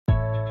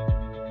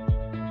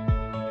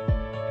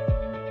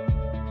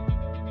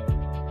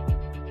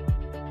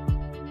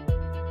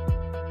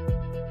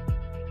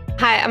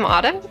Hi, I'm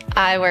Autumn.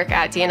 I work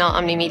at DNL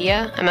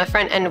Omnimedia. I'm a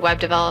front-end web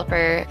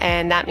developer,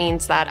 and that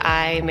means that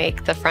I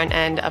make the front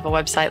end of a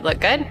website look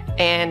good,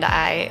 and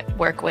I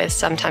work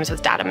sometimes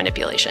with data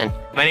manipulation.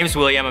 My name is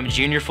William. I'm a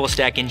junior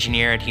full-stack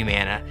engineer at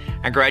Humana.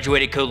 I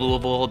graduated Code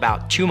Louisville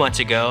about 2 months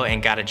ago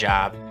and got a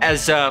job.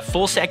 As a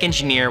full-stack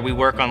engineer, we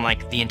work on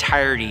the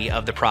entirety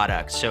of the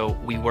product. So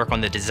we work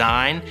on the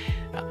design,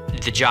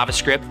 the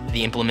JavaScript,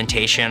 the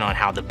implementation on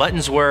how the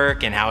buttons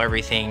work and how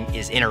everything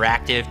is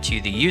interactive to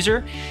the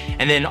user,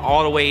 and then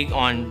all the way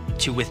on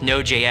to with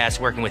Node.js,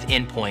 working with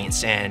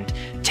endpoints and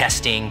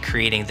testing,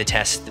 creating the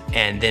test,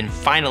 and then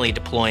finally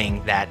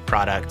deploying that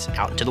product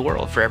out into the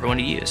world for everyone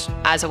to use.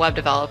 As a web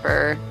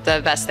developer,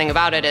 the best thing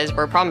about it is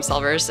we're problem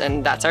solvers,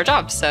 and that's our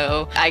job.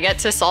 So I get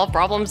to solve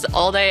problems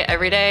all day,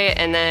 every day,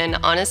 and then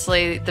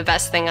honestly, the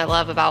best thing I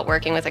love about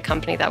working with a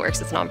company that works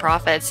with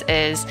nonprofits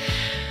is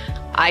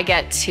I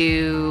get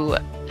to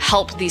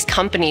help these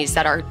companies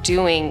that are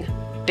doing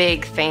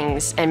big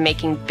things and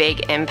making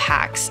big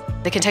impacts.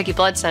 The Kentucky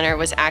Blood Center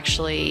was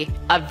actually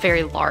a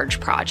very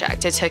large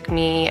project. It took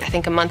me, I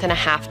think, a month and a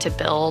half to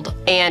build,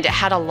 and it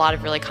had a lot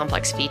of really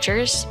complex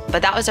features.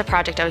 But that was a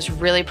project I was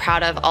really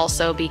proud of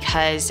also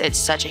because it's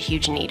such a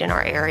huge need in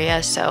our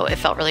area, so it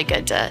felt really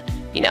good to,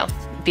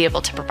 be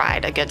able to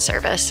provide a good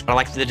service. I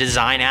like the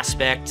design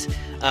aspect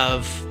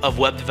of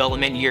web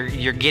development.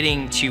 You're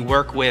getting to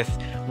work with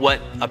what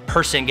a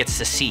person gets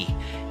to see.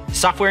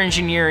 Software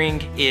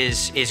engineering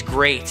is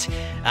great,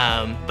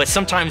 but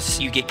sometimes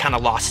you get kind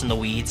of lost in the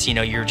weeds.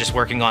 You're just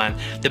working on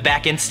the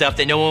back-end stuff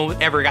that no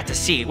one ever got to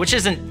see, which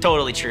isn't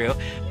totally true.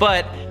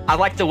 But I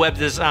like the web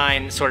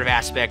design sort of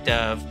aspect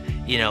of,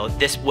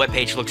 this web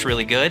page looks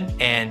really good,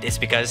 and it's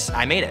because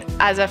I made it.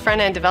 As a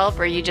front-end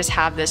developer, you just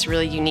have this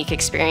really unique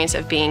experience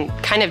of being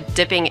kind of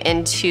dipping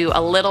into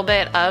a little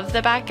bit of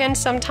the back end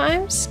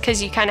sometimes,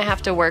 because you kind of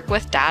have to work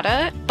with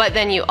data, but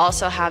then you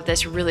also have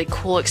this really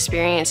cool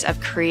experience of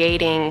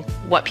creating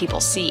what people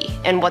see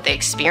and what they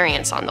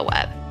experience on the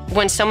web.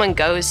 When someone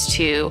goes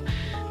to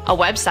a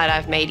website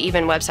I've made,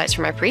 even websites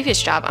from my previous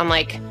job, I'm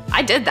like,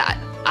 I did that.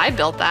 I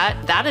built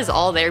that. That is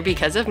all there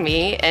because of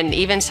me, and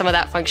even some of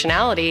that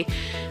functionality,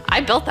 I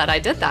built that, I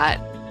did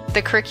that.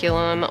 The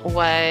curriculum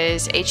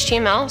was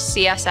HTML,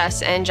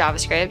 CSS, and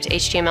JavaScript.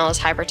 HTML is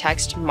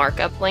hypertext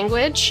markup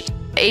language.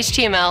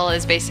 HTML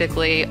is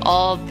basically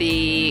all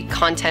the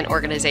content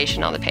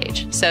organization on the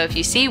page. So if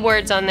you see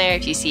words on there,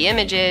 if you see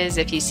images,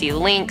 if you see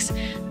links,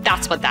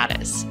 that's what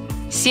that is.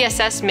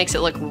 CSS makes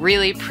it look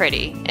really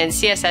pretty, and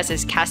CSS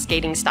is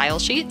cascading style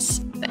sheets.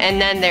 And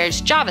then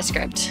there's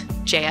JavaScript,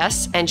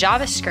 JS, and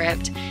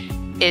JavaScript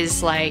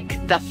is like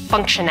the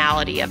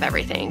functionality of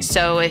everything.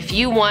 So if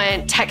you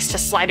want text to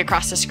slide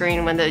across the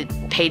screen when the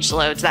page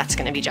loads, that's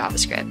going to be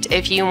JavaScript.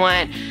 If you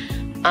want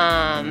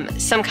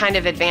some kind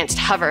of advanced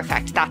hover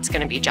effect, that's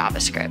going to be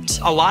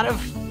JavaScript. A lot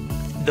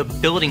of the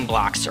building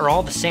blocks are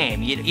all the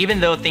same.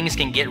 Even though things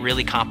can get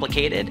really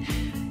complicated,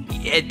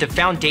 at the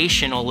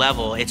foundational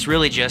level, it's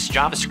really just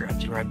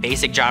JavaScript, right?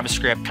 Basic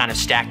JavaScript kind of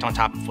stacked on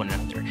top of one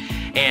another.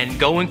 And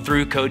going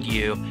through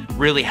CodeU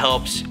really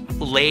helps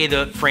lay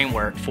the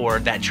framework for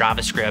that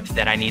JavaScript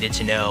that I needed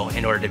to know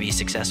in order to be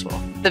successful.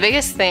 The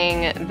biggest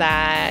thing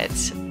that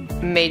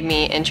made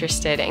me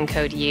interested in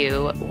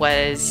CodeU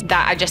was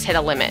that I just hit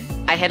a limit.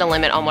 I hit a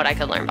limit on what I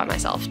could learn by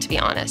myself, to be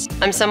honest.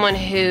 I'm someone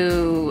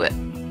who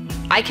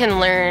I can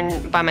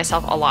learn by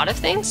myself a lot of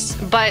things,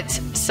 but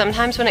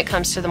sometimes when it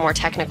comes to the more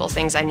technical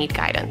things, I need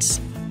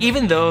guidance.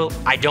 Even though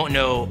I don't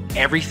know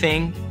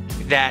everything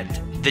that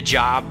the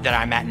job that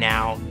I'm at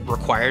now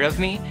required of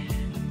me,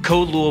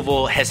 Code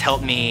Louisville has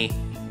helped me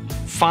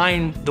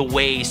find the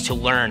ways to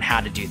learn how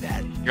to do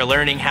that. You're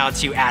learning how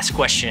to ask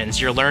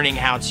questions. You're learning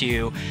how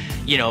to,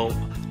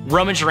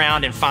 rummage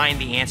around and find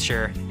the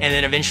answer, and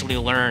then eventually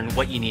learn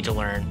what you need to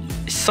learn.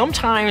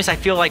 Sometimes I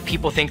feel like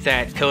people think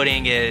that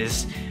coding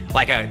is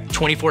like a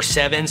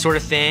 24/7 sort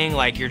of thing,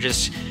 like you're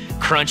just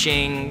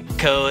crunching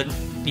code,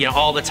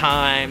 all the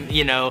time,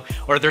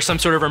 or there's some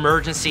sort of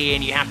emergency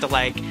and you have to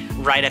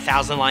write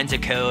 1,000 lines of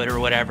code or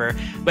whatever.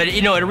 But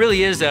it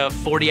really is a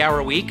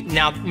 40-hour week.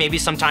 Now, maybe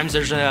sometimes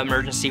there's an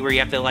emergency where you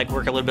have to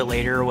work a little bit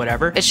later or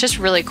whatever. It's just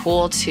really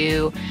cool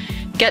to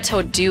get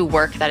to do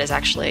work that is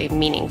actually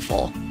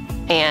meaningful.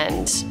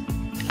 And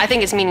I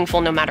think it's meaningful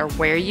no matter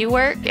where you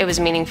work. It was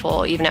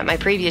meaningful even at my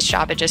previous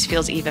job. It just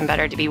feels even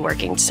better to be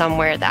working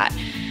somewhere that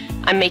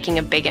I'm making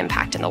a big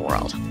impact in the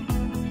world.